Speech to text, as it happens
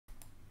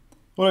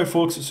Alright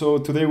folks, so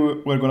today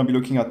we're going to be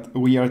looking at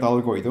weird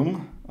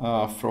algorithm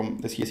from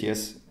the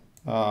CSES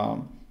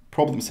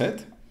problem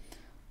set.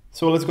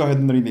 So let's go ahead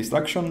and read the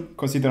instruction.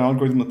 Consider an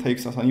algorithm that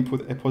takes as an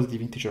input a positive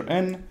integer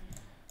n.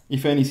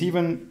 If n is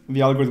even,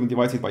 the algorithm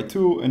divides it by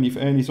 2, and if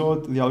n is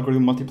odd, the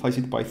algorithm multiplies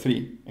it by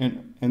 3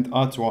 and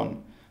adds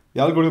 1.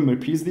 The algorithm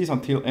repeats this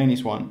until n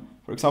is 1.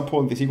 For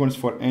example, the sequence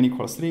for n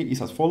equals 3 is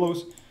as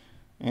follows,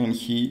 and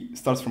he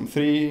starts from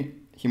 3,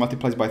 he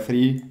multiplies by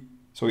 3,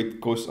 so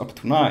it goes up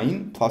to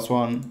 9, plus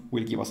 1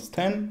 will give us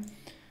 10.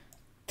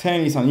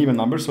 10 is an even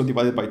number, so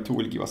divided by 2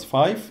 will give us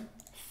 5.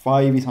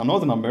 5 is an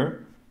odd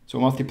number, so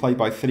multiplied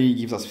by 3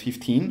 gives us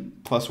 15,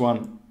 plus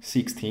 1,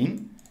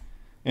 16.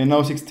 And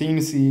now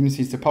 16, since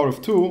it's the power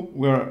of 2,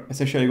 we're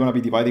essentially going to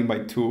be dividing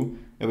by 2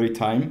 every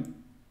time,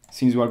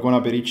 since we are going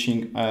to be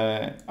reaching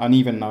an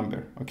even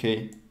number,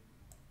 okay?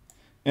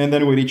 And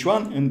then we reach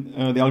 1,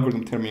 and the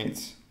algorithm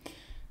terminates.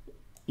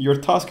 Your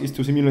task is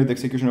to simulate the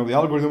execution of the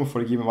algorithm for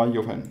a given value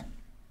of n.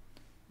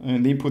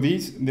 And the input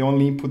is, the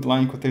only input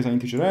line contains an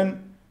integer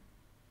n,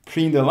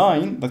 print the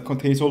line that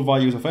contains all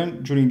values of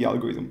n during the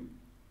algorithm.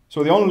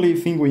 So the only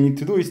thing we need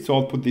to do is to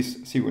output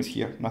this sequence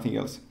here, nothing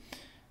else.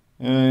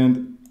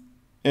 And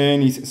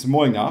n is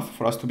small enough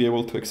for us to be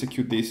able to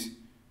execute this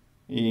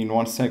in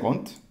 1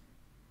 second.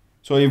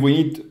 So if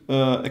we need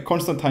a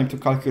constant time to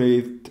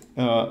calculate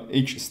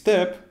each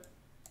step,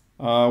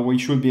 we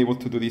should be able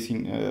to do this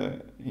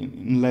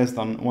in less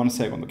than 1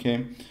 second,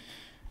 okay?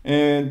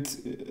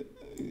 And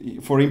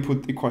for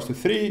input equals to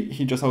 3,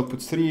 he just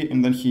outputs 3,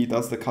 and then he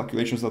does the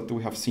calculations that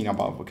we have seen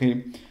above,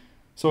 okay?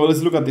 So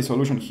let's look at the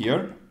solution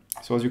here.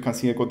 So as you can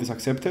see, I got this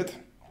accepted.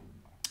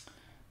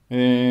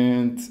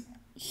 And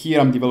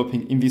here I'm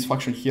developing, in this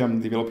function here, I'm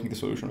developing the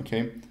solution,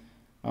 okay?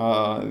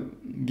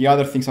 The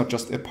other things are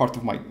just a part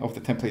of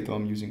the template that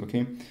I'm using,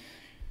 okay?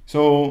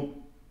 So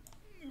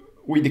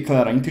we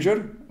declare an integer,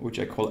 which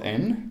I call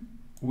n.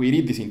 We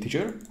read this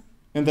integer,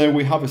 and then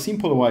we have a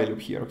simple while loop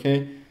here,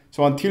 okay?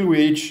 So until we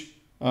reach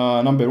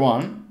number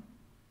 1,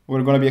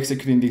 we're going to be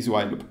executing this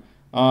while loop.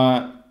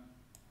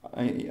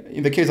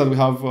 In the case that we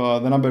have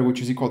the number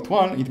which is equal to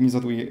 1, it means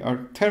that we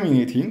are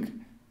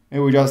terminating,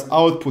 and we just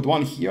output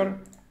 1 here,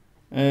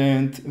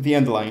 and the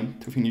end line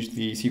to finish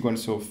the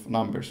sequence of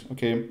numbers,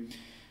 okay?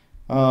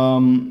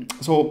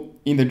 So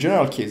in the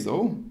general case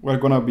though, we're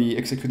going to be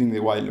executing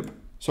the while loop.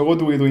 So what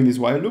do we do in this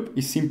while loop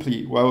is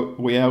simply, well,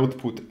 we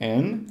output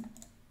n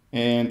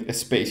and a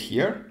space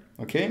here,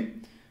 okay?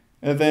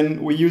 And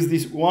then we use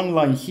this one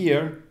line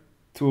here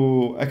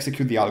to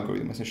execute the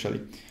algorithm, essentially.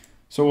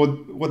 So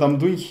what I'm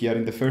doing here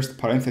in the first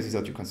parenthesis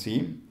that you can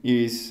see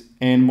is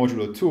n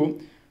modulo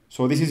 2.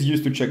 So this is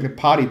used to check the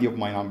parity of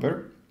my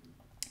number.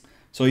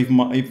 So if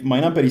my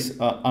number is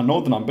an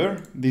odd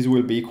number, this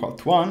will be equal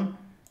to 1.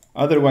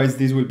 Otherwise,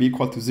 this will be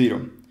equal to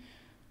 0.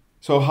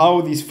 So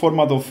how this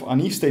format of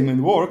an if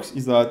statement works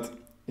is that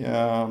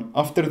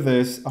after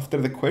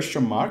the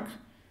question mark,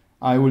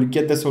 I will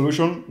get the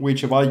solution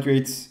which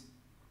evaluates,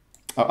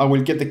 I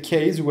will get the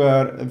case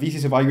where this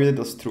is evaluated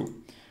as true.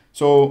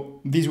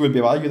 So this will be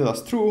evaluated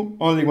as true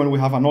only when we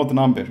have an odd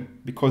number,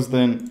 because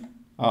then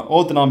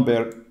odd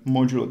number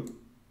modulo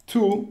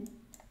 2,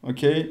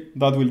 okay,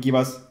 that will give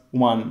us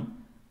 1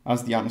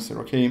 as the answer,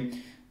 okay?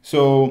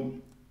 So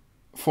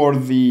for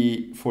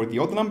the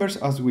odd numbers,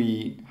 as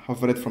we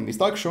have read from this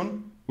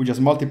instruction, we just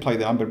multiply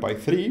the number by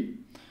 3,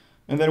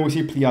 and then we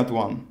simply add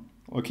 1,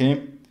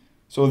 okay?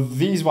 So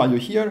this value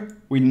here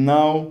will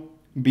now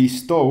be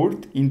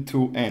stored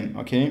into n,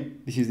 okay?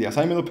 This is the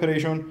assignment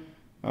operation.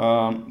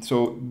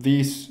 So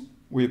this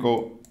will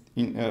go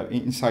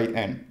inside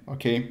n,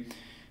 okay?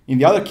 In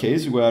the other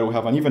case, where we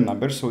have an even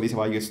number, so this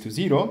value is to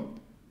 0,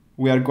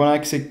 we're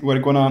gonna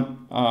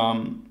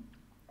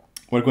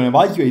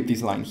evaluate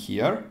this line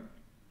here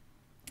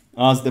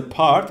as the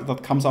part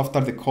that comes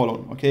after the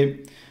colon,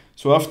 okay?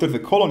 So after the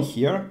colon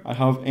here, I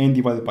have n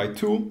divided by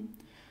 2,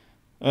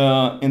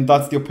 and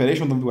that's the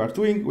operation that we are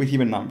doing with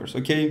even numbers,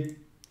 okay?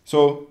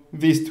 So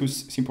these two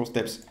simple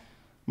steps,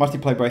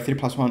 multiply by 3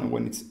 plus 1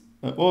 when it's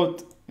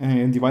odd,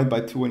 and divide by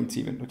 2 when it's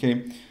even,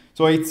 okay?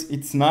 So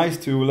it's nice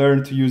to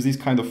learn to use these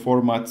kind of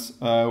formats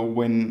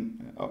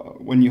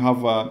when you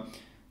have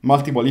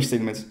multiple if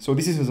statements. So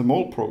this is a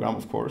small program,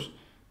 of course,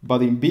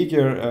 but in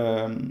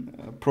bigger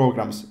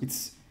programs,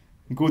 it's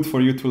good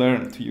for you to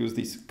learn to use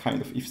these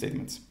kind of if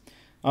statements.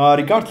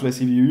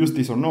 Regardless if you use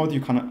this or not, you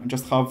can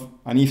just have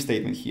an if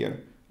statement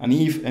here, an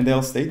if and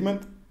else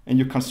statement, and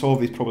you can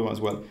solve this problem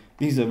as well.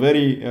 This is a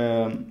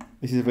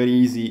very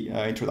easy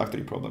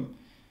introductory problem.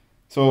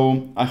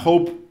 So I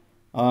hope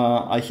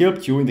I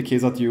helped you in the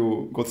case that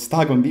you got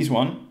stuck on this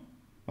one,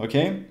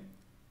 okay?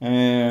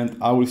 And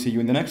I will see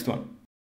you in the next one.